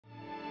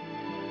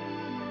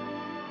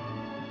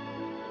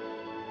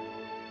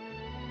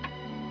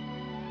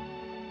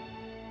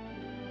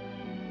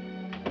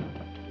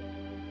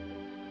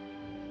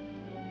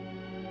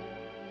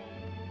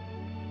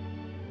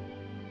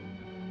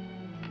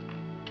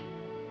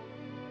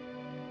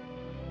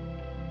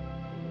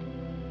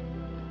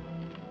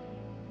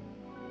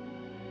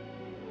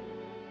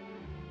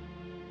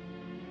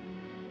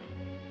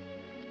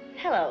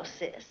Hello,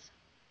 sis.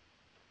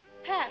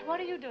 Pat, what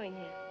are you doing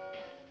here?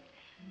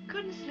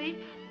 Couldn't sleep.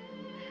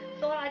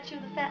 Thought I'd chew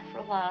the fat for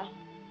a while.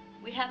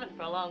 We haven't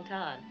for a long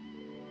time.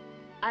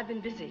 I've been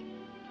busy.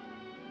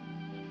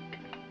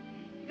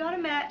 You got a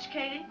match,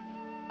 Katie?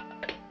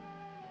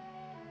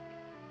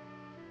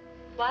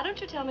 Why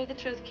don't you tell me the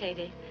truth,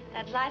 Katie?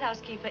 That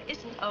lighthouse keeper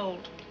isn't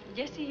old.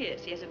 Yes, he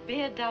is. He has a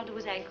beard down to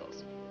his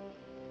ankles.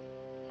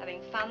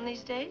 Having fun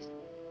these days?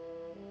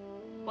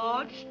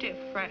 Bored stiff,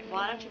 Frank.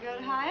 Why don't you go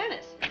to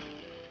Hyannis?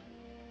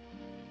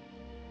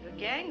 Your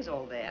gang's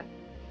all there.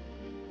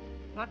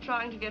 Not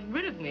trying to get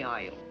rid of me,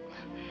 are you?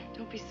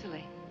 Don't be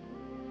silly.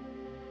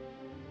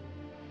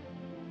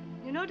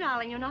 You know,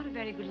 darling, you're not a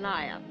very good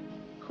liar.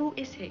 Who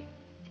is he?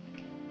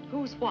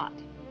 Who's what?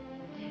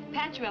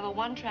 Pat, you have a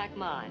one-track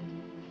mind.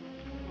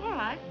 All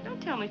right,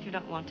 don't tell me if you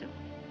don't want to.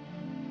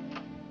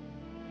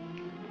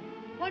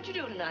 What'd you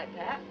do tonight,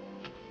 Pat?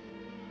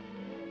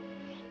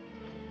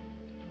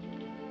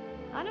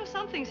 I know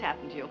something's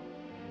happened to you.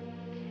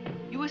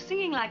 You were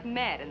singing like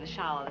mad in the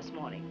shower this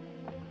morning.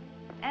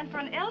 And for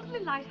an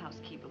elderly lighthouse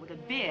keeper with a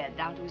beard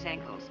down to his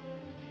ankles,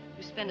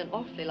 you spend an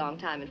awfully long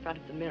time in front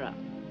of the mirror.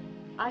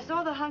 I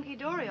saw the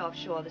hunky-dory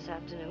offshore this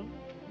afternoon.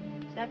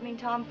 Does that mean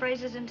Tom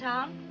Fraser's in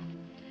town?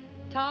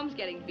 Tom's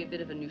getting to be a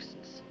bit of a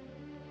nuisance.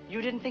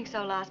 You didn't think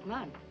so last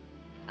month.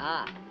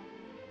 Ah,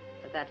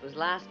 but that was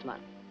last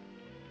month.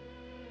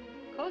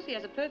 Of course, he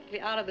has a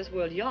perfectly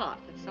out-of-this-world yacht.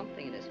 That's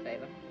something in his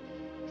favor.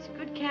 It's a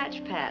good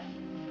catch, Pat.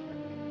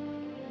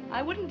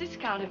 I wouldn't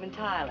discount him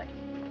entirely.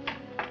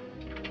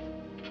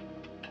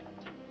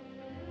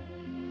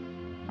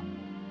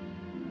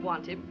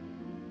 Want him?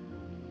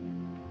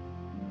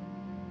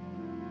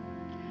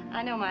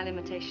 I know my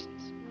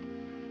limitations.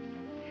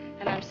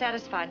 And I'm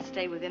satisfied to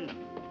stay within them.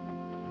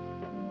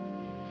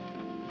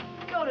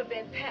 Go to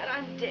bed, Pat.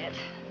 I'm dead.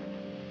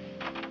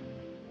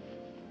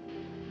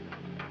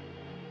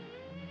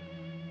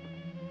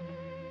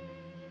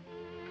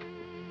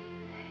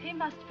 He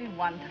must be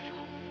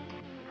wonderful.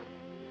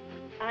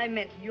 I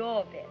meant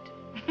your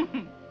bed.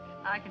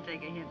 I can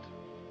take a hint.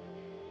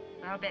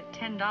 I'll bet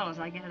 $10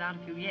 I get it out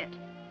of you yet.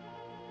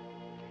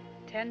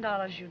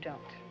 $10 you don't.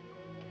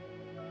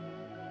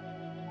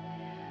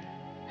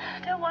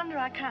 No wonder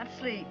I can't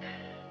sleep.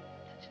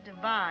 Such a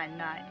divine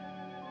night.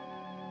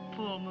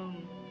 Full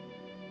moon.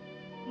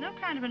 No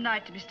kind of a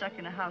night to be stuck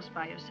in a house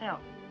by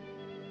yourself.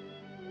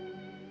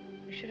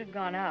 You should have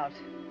gone out.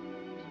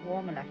 It was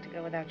warm enough to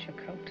go without your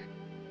coat.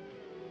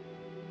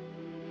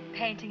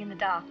 Painting in the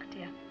dark,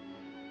 dear.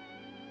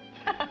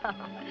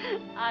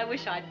 I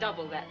wish I'd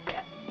double that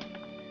bet.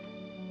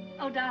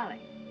 Oh, darling,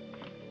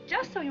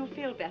 just so you'll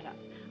feel better,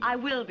 I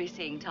will be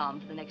seeing Tom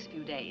for the next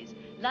few days.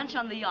 Lunch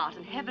on the yacht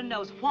and heaven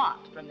knows what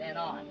from then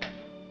on.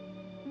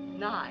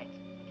 Night.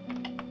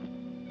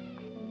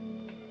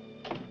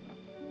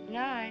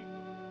 Night.